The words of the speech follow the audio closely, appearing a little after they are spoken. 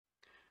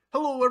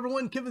Hello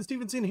everyone, Kevin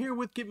Stevenson here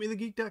with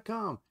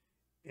GetMeTheGeek.com.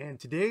 And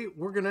today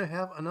we're going to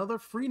have another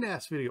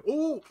FreeNAS video.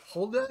 Oh,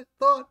 hold that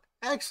thought.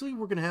 Actually,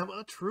 we're going to have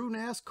a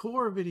TrueNAS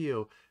Core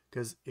video.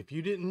 Because if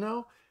you didn't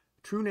know,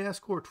 TrueNAS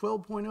Core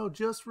 12.0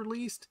 just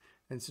released.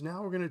 And so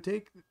now we're going to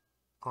take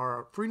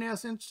our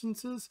FreeNAS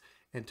instances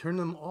and turn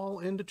them all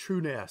into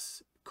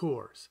TrueNAS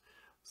cores.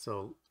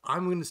 So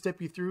I'm going to step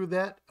you through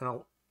that, and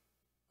I'll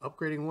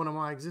upgrading one of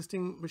my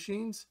existing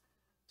machines.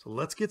 So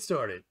let's get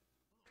started.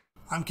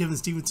 I'm Kevin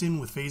Stevenson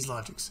with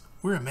PhasedLogix.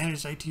 We're a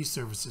managed IT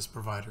services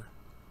provider.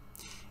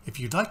 If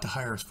you'd like to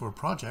hire us for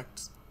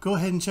projects, go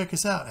ahead and check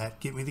us out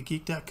at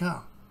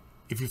GetMeTheGeek.com.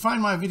 If you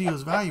find my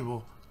videos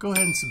valuable, go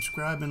ahead and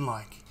subscribe and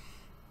like.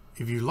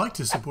 If you'd like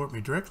to support me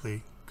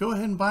directly, go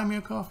ahead and buy me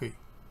a coffee.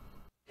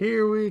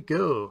 Here we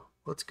go.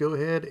 Let's go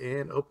ahead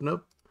and open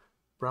up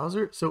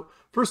browser. So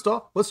first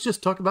off, let's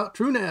just talk about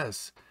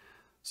TrueNAS.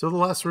 So the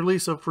last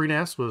release of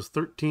FreeNAS was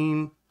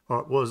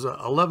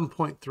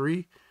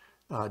 11.3.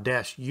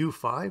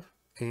 -U5,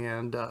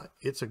 and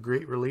it's a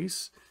great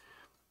release.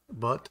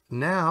 But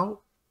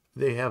now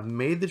they have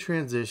made the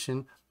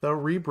transition, the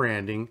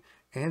rebranding,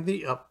 and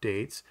the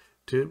updates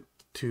to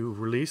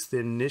release the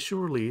initial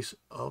release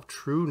of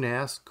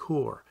TrueNAS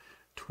Core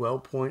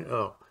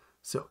 12.0.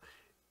 So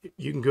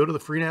you can go to the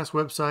FreeNAS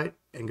website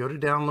and go to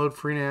download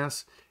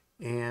FreeNAS,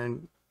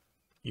 and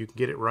you can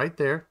get it right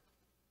there.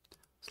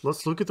 So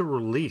let's look at the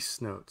release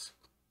notes.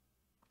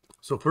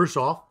 So first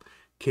off,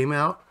 came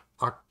out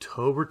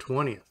October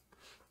 20th.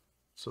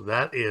 So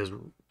that is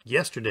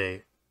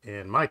yesterday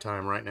in my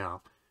time right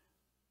now.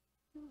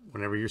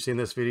 Whenever you're seeing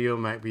this video,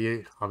 might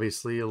be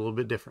obviously a little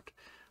bit different.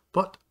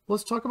 But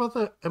let's talk about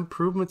the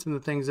improvements and the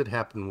things that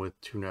happen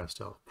with TrueNAS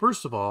 12.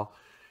 First of all,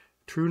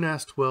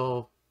 TrueNAS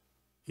 12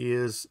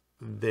 is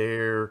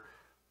their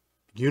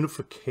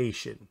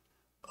unification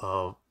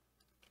of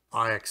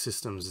IX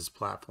systems as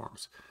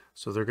platforms.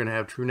 So they're going to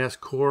have TrueNAS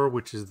Core,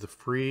 which is the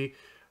free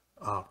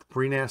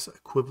FreeNAS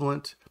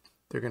equivalent.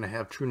 They're going to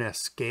have TrueNAS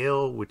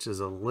Scale, which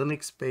is a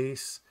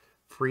Linux-based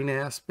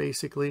FreeNAS,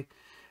 basically.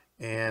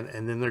 And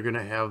then they're going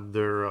to have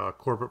their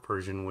corporate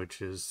version,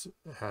 which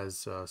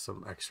has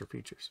some extra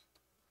features.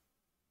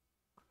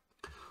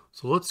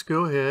 So let's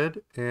go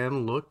ahead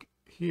and look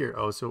here.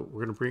 Oh, so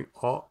we're going to bring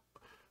all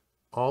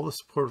the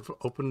support for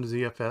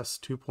OpenZFS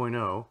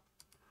 2.0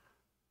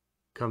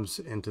 comes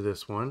into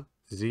this one.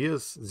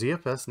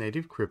 ZFS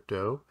native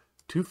crypto,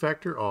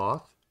 two-factor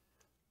auth,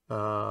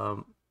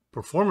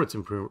 performance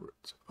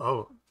improvements.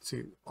 Oh,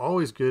 see,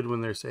 always good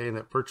when they're saying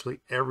that virtually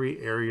every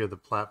area of the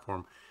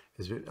platform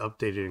has been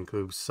updated and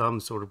includes some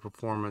sort of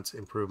performance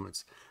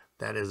improvements.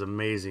 That is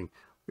amazing.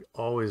 We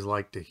always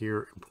like to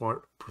hear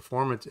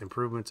performance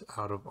improvements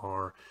out of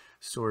our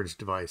storage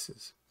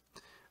devices.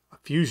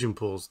 Fusion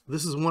pools.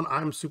 This is one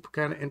I'm super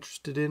kind of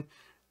interested in.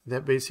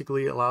 That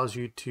basically allows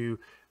you to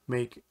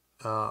make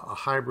a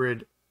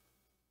hybrid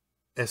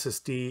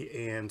SSD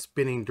and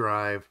spinning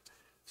drive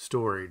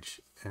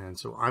storage, and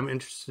so I'm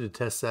interested to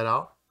test that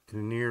out in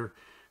the near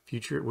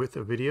future with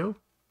a video.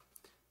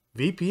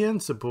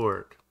 VPN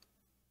support.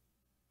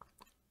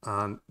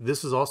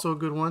 This is also a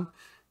good one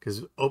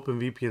because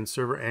OpenVPN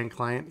server and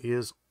client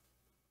is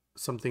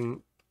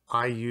something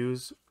I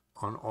use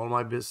on all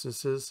my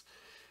businesses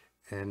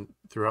and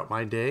throughout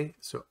my day.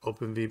 So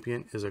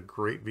OpenVPN is a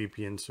great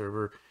VPN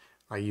server.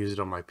 I use it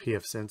on my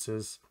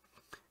pfSenses,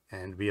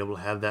 and to be able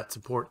to have that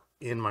support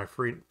in my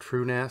free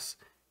TrueNAS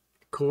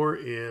Core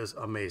is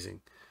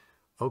amazing.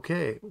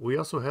 Okay, we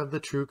also have the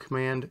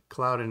TrueCommand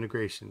cloud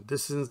integration.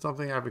 This isn't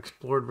something I've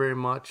explored very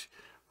much,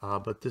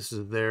 but this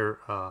is their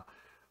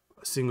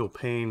single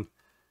pane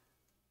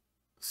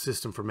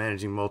system for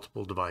managing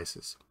multiple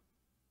devices.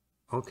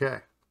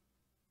 Okay.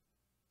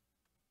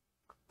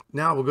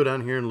 Now we'll go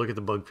down here and look at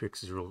the bug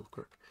fixes real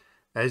quick.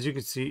 As you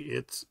can see,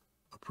 it's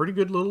a pretty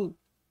good little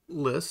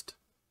list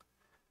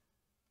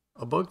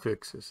of bug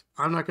fixes.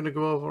 I'm not going to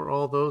go over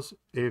all those.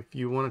 If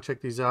you want to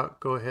check these out,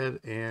 go ahead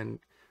and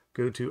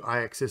go to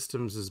IX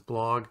Systems'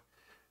 blog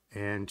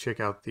and check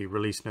out the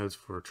release notes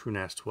for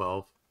TrueNAS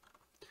 12.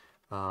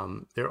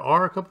 There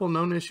are a couple of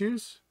known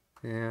issues,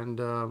 and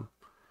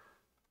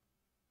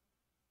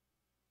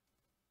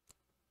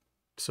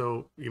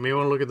so you may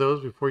want to look at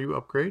those before you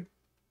upgrade.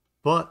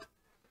 But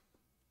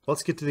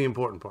let's get to the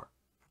important part.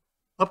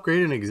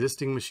 Upgrade an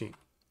existing machine.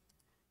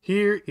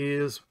 Here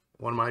is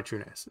one of my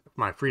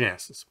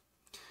FreeNASs.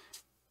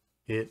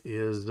 It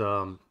is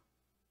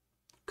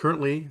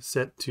currently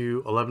set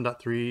to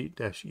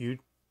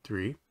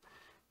 11.3-U3,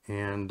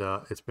 and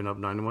it's been up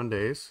 91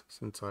 days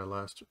since I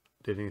last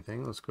did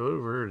anything. Let's go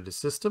over to the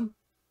system.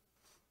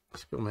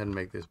 Let's go ahead and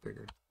make this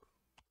bigger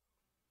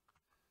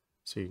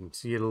so you can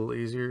see it a little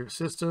easier.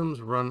 Systems,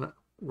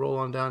 roll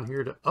on down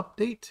here to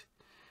update,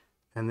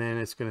 and then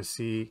it's going to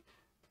see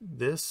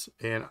this,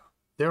 and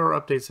there are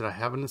updates that I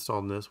haven't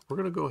installed in this. We're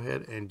going to go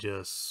ahead and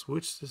just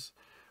switch this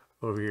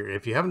over here.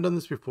 If you haven't done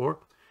this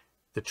before,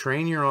 the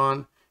train you're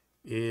on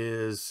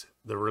is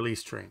the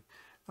release train.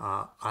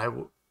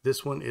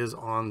 This one is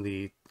on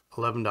the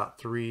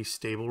 11.3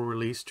 stable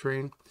release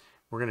train.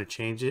 We're going to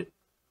change it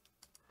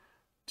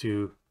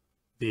to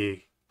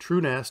the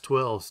TrueNAS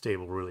 12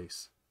 stable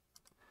release.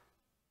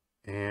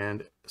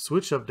 And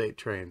switch update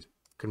trains.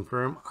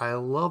 Confirm. I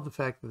love the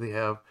fact that they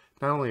have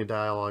not only a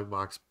dialog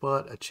box,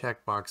 but a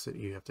checkbox that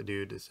you have to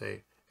do to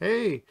say,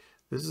 hey,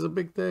 this is a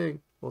big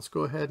thing. Let's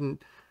go ahead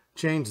and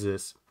change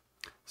this.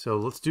 So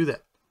let's do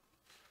that.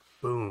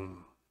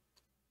 Boom.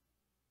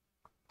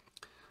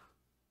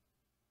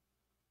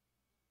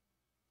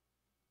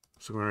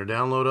 So we're going to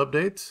download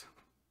updates.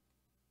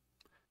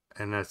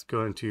 And that's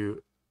going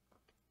to,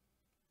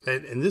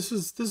 and this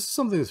is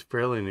something that's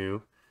fairly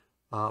new,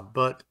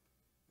 but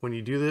when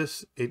you do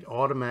this, it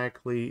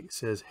automatically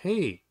says,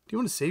 hey, do you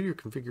want to save your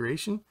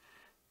configuration?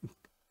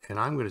 And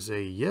I'm going to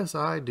say, yes,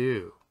 I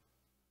do.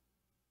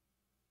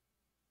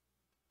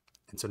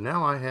 And so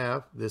now I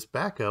have this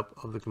backup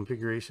of the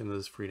configuration of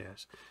this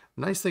FreeNAS.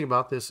 The nice thing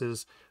about this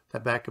is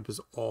that backup is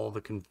all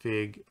the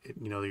config,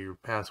 you know, your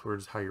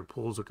passwords, how your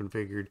pools are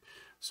configured.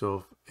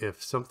 So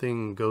if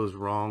something goes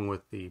wrong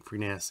with the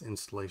FreeNAS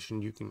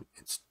installation, you can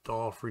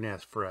install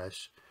FreeNAS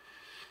fresh.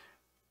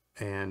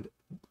 And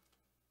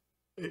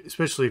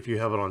especially if you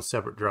have it on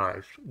separate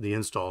drives, the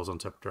install is on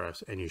separate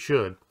drives, and you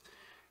should,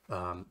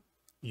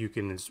 you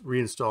can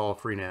reinstall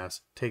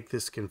FreeNAS, take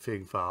this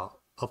config file,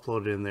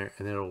 upload it in there,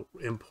 and it'll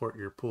import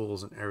your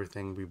pools and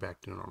everything will be back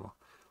to normal.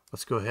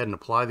 Let's go ahead and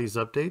apply these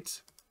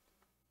updates.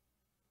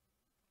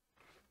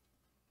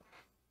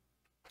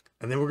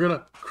 And then we're going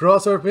to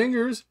cross our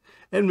fingers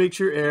and make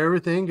sure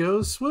everything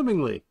goes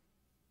swimmingly.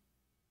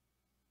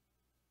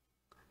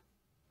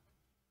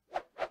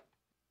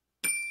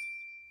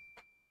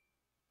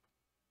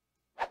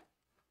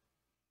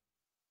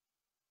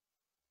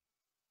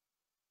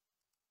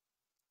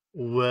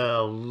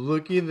 Well,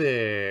 looky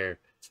there.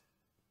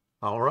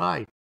 All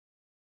right.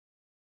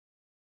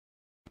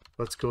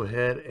 Let's go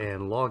ahead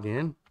and log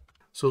in.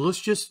 So let's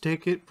just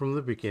take it from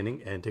the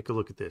beginning and take a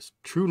look at this.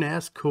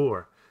 TrueNAS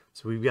Core.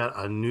 So we've got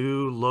a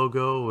new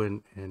logo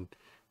and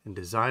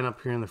design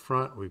up here in the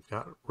front. We've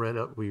got rid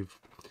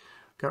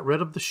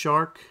of the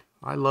shark.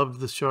 I loved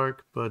the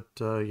shark, but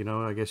you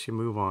know, I guess you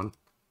move on.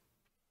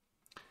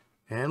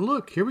 And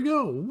look, here we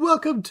go.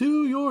 Welcome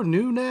to your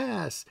new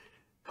NAS.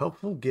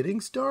 Helpful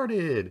getting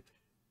started.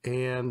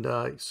 And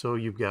so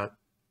you've got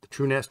the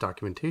TrueNAS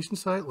documentation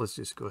site. Let's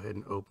just go ahead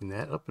and open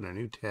that up in a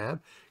new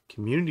tab.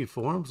 Community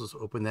forums. Let's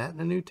open that in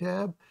a new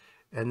tab.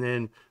 And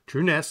then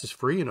TrueNAS is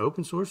free and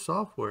open source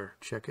software.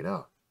 Check it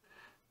out.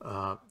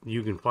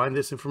 You can find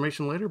this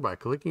information later by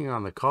clicking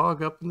on the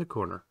cog up in the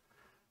corner.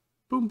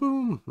 Boom,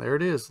 boom. There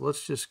it is.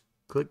 Let's just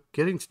click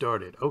getting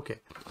started. Okay.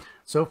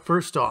 So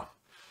first off,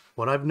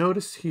 what I've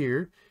noticed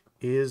here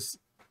is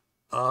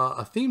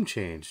a theme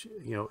change.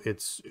 You know,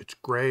 it's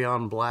gray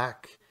on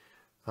black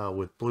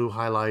with blue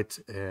highlights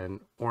and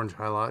orange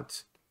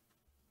highlights.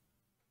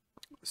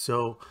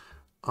 So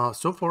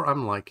so far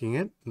I'm liking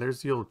it.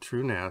 There's the old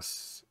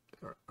TrueNAS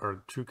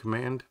or True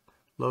Command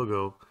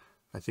logo.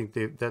 I think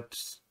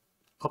that's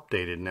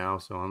updated now,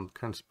 so I'm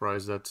kind of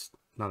surprised that's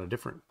not a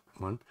different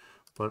one.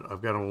 But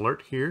I've got an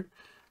alert here.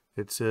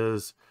 It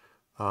says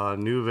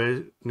new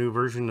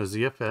version of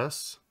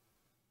ZFS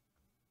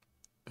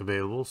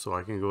available, so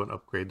I can go and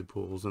upgrade the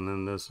pools, and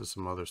then this is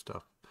some other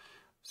stuff.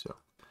 So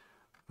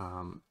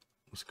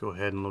let's go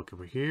ahead and look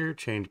over here.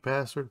 Change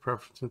password,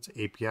 preferences,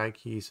 API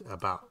keys,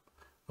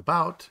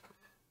 about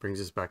brings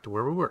us back to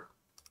where we were.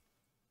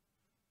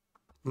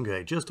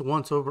 Okay, just a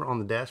once over on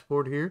the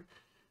dashboard here.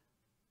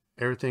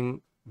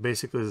 Everything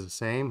basically is the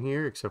same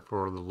here except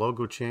for the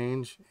logo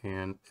change,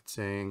 and it's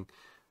saying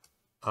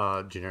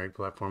generic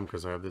platform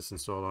because I have this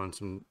installed on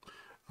some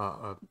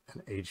an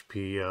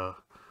HP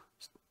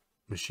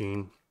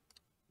machine.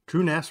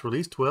 TrueNAS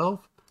release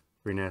 12,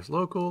 FreeNAS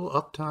local,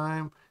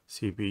 uptime,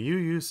 CPU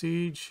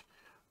usage,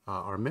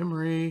 our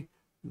memory,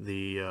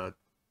 the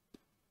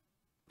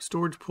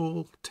storage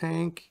pool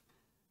tank,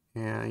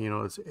 and you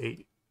know it's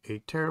 8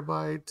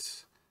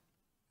 terabytes,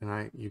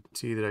 and you can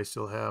see that I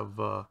still have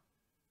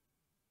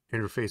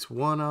interface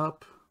 1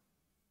 up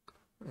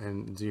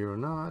and 0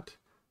 not.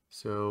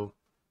 So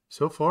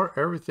far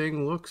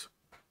everything looks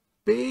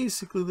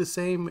basically the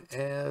same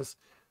as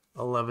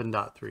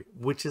 11.3,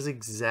 which is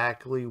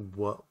exactly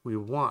what we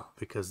want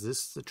because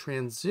this is the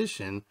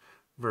transition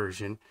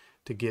version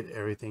to get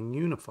everything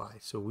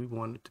unified. So we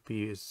want it to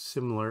be as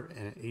similar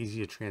and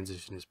easy a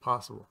transition as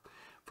possible.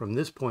 From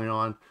this point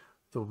on,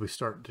 they'll be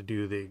starting to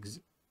do the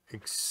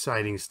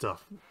exciting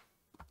stuff.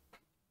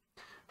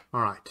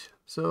 All right,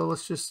 so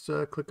let's just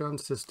click on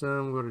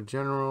system, go to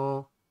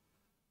general.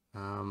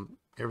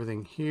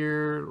 Everything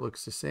here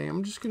looks the same.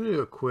 I'm just going to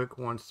do a quick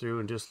once through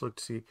and just look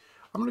to see.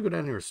 I'm going to go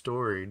down here to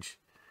storage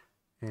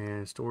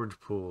and storage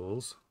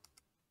pools,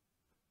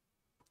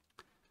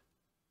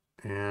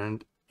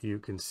 and you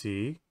can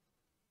see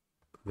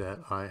that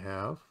I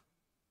have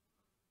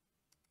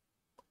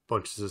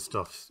bunches of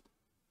stuff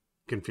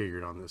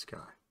configured on this guy.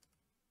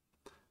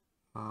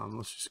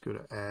 Let's just go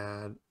to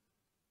add,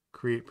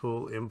 create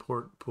pool,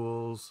 import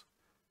pools.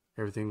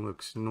 Everything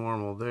looks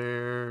normal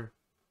there.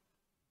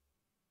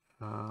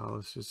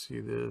 Let's just see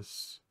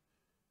this.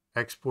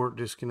 Export,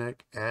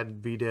 disconnect,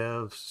 add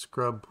VDEV,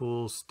 scrub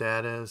pool,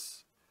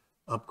 status.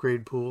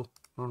 Upgrade pool.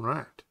 All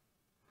right.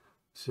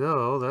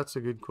 So that's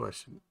a good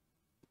question.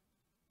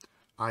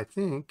 I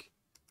think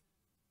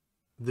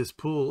this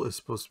pool is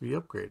supposed to be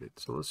upgraded.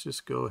 So let's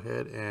just go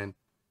ahead and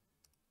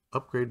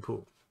upgrade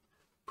pool.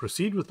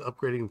 Proceed with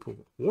upgrading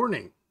pool.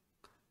 Warning.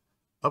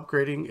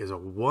 Upgrading is a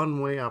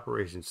one-way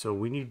operation. So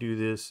when you do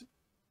this,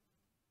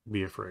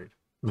 be afraid,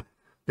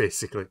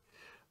 basically.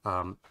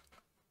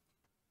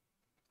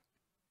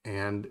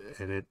 And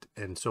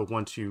so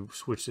once you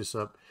switch this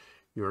up,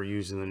 you are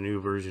using the new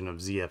version of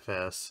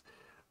ZFS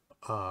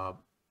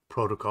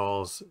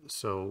protocols.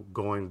 So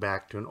going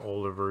back to an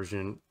older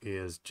version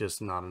is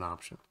just not an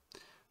option.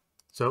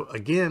 So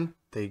again,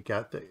 they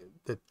got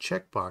the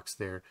checkbox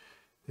there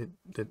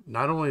that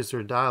not only is there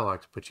a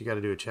dialog, but you got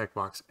to do a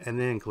checkbox and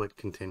then click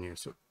continue.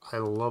 So I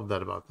love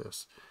that about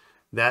this.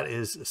 That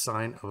is a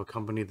sign of a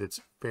company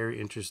that's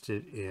very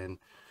interested in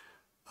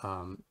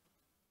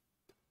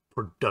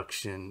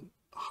production,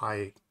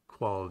 high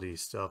quality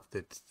stuff,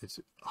 that's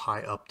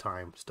high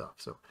uptime stuff.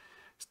 So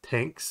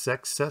tank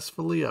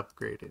successfully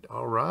upgraded.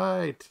 All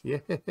right,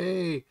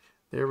 yay,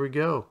 there we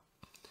go.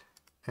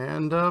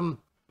 And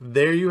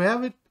there you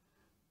have it.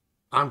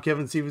 I'm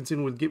Kevin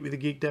Stevenson with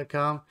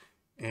GetMeTheGeek.com,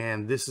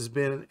 and this has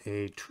been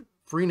a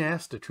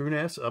FreeNAS to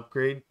TrueNAS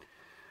upgrade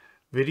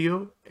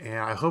video, and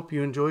I hope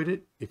you enjoyed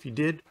it. If you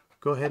did,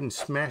 go ahead and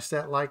smash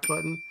that like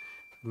button.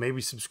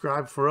 Maybe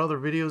subscribe for other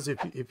videos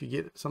if you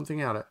get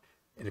something out of it.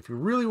 And if you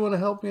really want to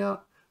help me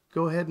out,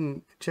 go ahead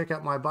and check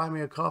out my Buy Me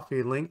a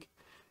Coffee link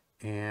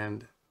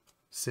and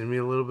send me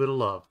a little bit of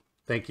love.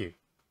 Thank you.